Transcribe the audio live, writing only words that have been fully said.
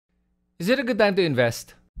Is it a good time to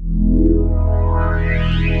invest?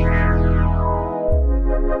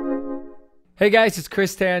 Hey guys, it's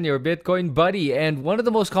Chris Tan, your Bitcoin buddy, and one of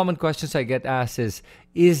the most common questions I get asked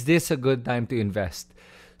is this a good time to invest?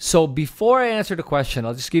 So before I answer the question,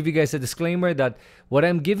 I'll just give you guys a disclaimer that what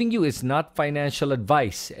I'm giving you is not financial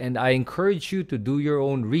advice, and I encourage you to do your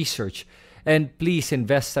own research, and please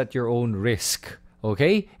invest at your own risk,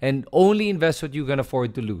 okay? And only invest what you can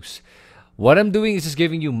afford to lose. What I'm doing is just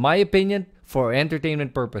giving you my opinion for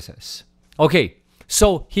entertainment purposes. Okay,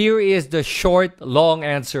 so here is the short, long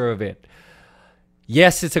answer of it.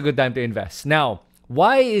 Yes, it's a good time to invest. Now,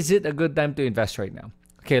 why is it a good time to invest right now?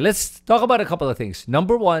 Okay, let's talk about a couple of things.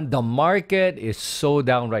 Number one, the market is so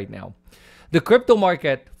down right now. The crypto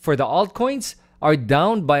market for the altcoins are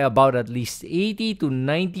down by about at least 80 to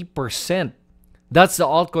 90%. That's the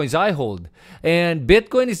altcoins I hold. And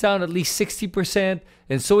Bitcoin is down at least 60%,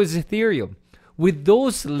 and so is Ethereum. With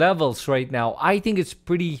those levels right now, I think it's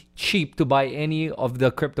pretty cheap to buy any of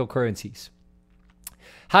the cryptocurrencies.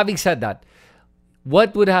 Having said that,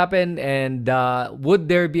 what would happen, and would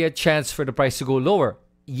there be a chance for the price to go lower?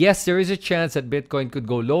 Yes, there is a chance that Bitcoin could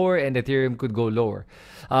go lower and Ethereum could go lower.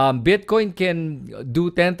 Bitcoin can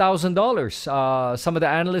do $10,000. Some of the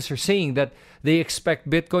analysts are saying that they expect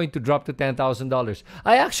Bitcoin to drop to $10,000.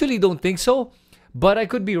 I actually don't think so, but I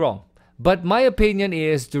could be wrong. But my opinion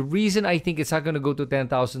is the reason I think it's not going to go to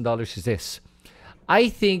 $10,000 is this. I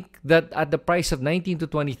think that at the price of $19,000 to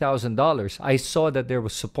 $20,000, I saw that there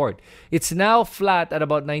was support. It's now flat at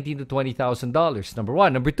about $19,000 to $20,000. Number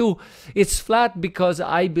one. Number two, it's flat because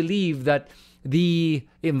I believe that the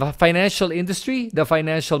financial industry, the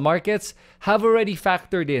financial markets, have already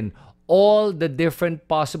factored in all the different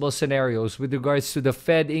possible scenarios with regards to the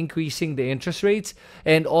Fed increasing the interest rates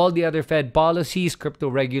and all the other Fed policies, crypto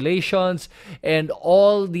regulations, and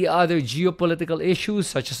all the other geopolitical issues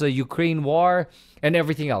such as the Ukraine war and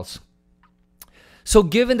everything else. So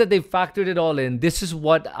given that they've factored it all in, this is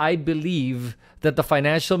what I believe that the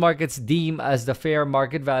financial markets deem as the fair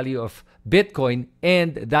market value of Bitcoin,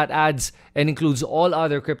 and that adds and includes all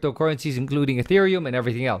other cryptocurrencies, including Ethereum and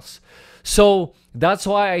everything else. So that's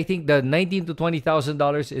why I think the $19,000 to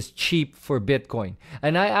 $20,000 is cheap for Bitcoin.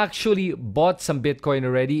 And I actually bought some Bitcoin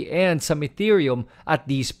already and some Ethereum at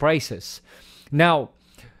these prices. Now,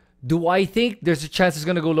 do I think there's a chance it's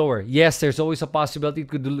going to go lower? Yes, there's always a possibility it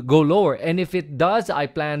could go lower. And if it does, I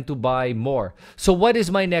plan to buy more. So what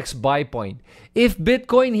is my next buy point? If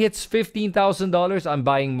Bitcoin hits $15,000, I'm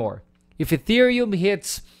buying more. If Ethereum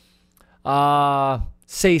hits,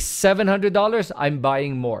 say $700, I'm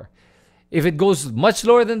buying more. If it goes much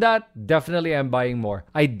lower than that, definitely I'm buying more.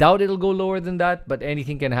 I doubt it'll go lower than that, but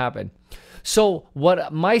anything can happen. So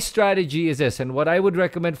what my strategy is this, and what I would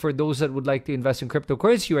recommend for those that would like to invest in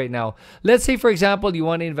cryptocurrency right now, let's say, for example, you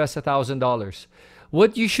want to invest $1,000.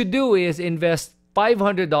 What you should do is invest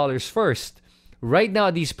 $500 first, right now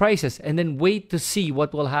at these prices, and then wait to see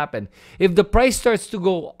what will happen. If the price starts to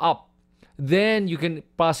go up, then you can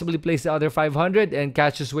possibly place the other 500 and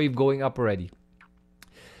catch this wave going up already.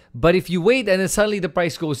 But if you wait and then suddenly the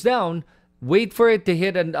price goes down, wait for it to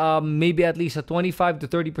hit maybe at least a 25 to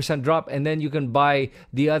 30% drop, and then you can buy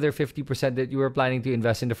the other 50% that you were planning to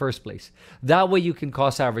invest in the first place. That way you can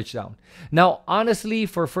cost average down. Now, honestly,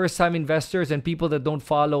 for first-time investors and people that don't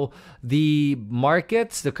follow the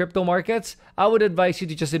markets, the crypto markets, I would advise you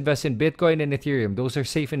to just invest in Bitcoin and Ethereum. Those are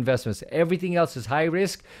safe investments. Everything else is high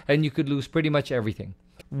risk, and you could lose pretty much everything.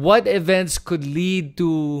 What events could lead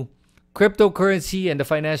to cryptocurrency and the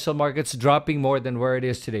financial markets dropping more than where it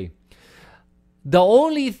is today? The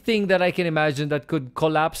only thing that I can imagine that could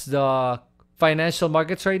collapse the financial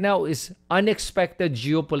markets right now is unexpected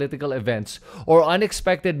geopolitical events or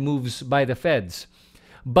unexpected moves by the Feds.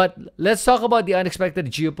 But let's talk about the unexpected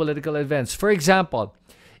geopolitical events. For example,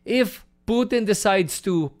 if Putin decides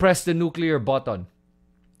to press the nuclear button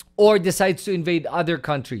or decides to invade other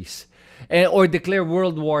countries or declare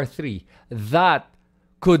World War III, that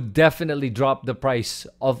could definitely drop the price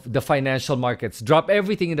of the financial markets, drop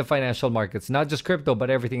everything in the financial markets, not just crypto,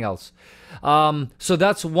 but everything else. So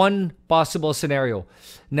that's one possible scenario.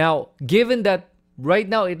 Now, given that right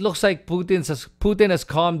now it looks like Putin has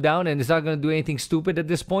calmed down and is not going to do anything stupid at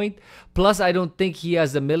this point, plus I don't think he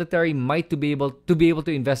has the military might to be able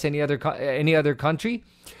to invest any other country.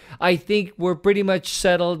 I think we're pretty much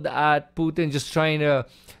settled at Putin just trying to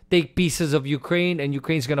take pieces of Ukraine, and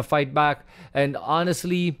Ukraine's going to fight back. And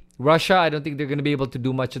honestly, Russia, I don't think they're going to be able to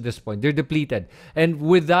do much at this point. They're depleted. And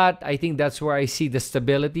with that, I think that's where I see the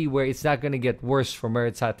stability, where it's not going to get worse from where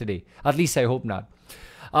it's at today. At least I hope not.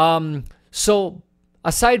 So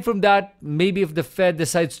Aside from that, maybe if the Fed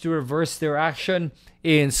decides to reverse their action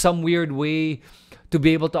in some weird way to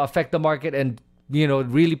be able to affect the market and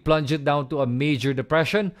really plunge it down to a major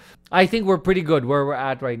depression, I think we're pretty good where we're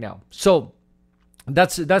at right now. So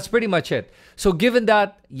that's pretty much it. So given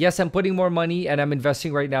that, yes, I'm putting more money and I'm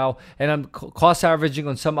investing right now, and I'm cost averaging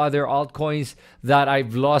on some other altcoins that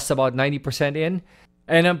I've lost about 90% in,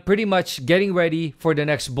 and I'm pretty much getting ready for the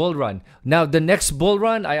next bull run. Now, the next bull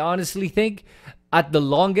run, I honestly think at the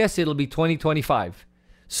longest it'll be 2025.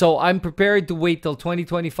 So I'm prepared to wait till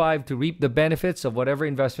 2025 to reap the benefits of whatever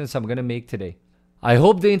investments I'm going to make today. I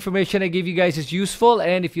hope the information I gave you guys is useful,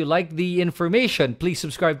 and if you like the information, please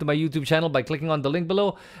subscribe to my YouTube channel by clicking on the link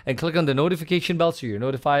below and click on the notification bell so you're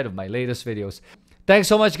notified of my latest videos. Thanks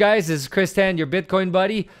so much, guys. This is Chris Tan, your Bitcoin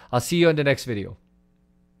buddy. I'll see you in the next video.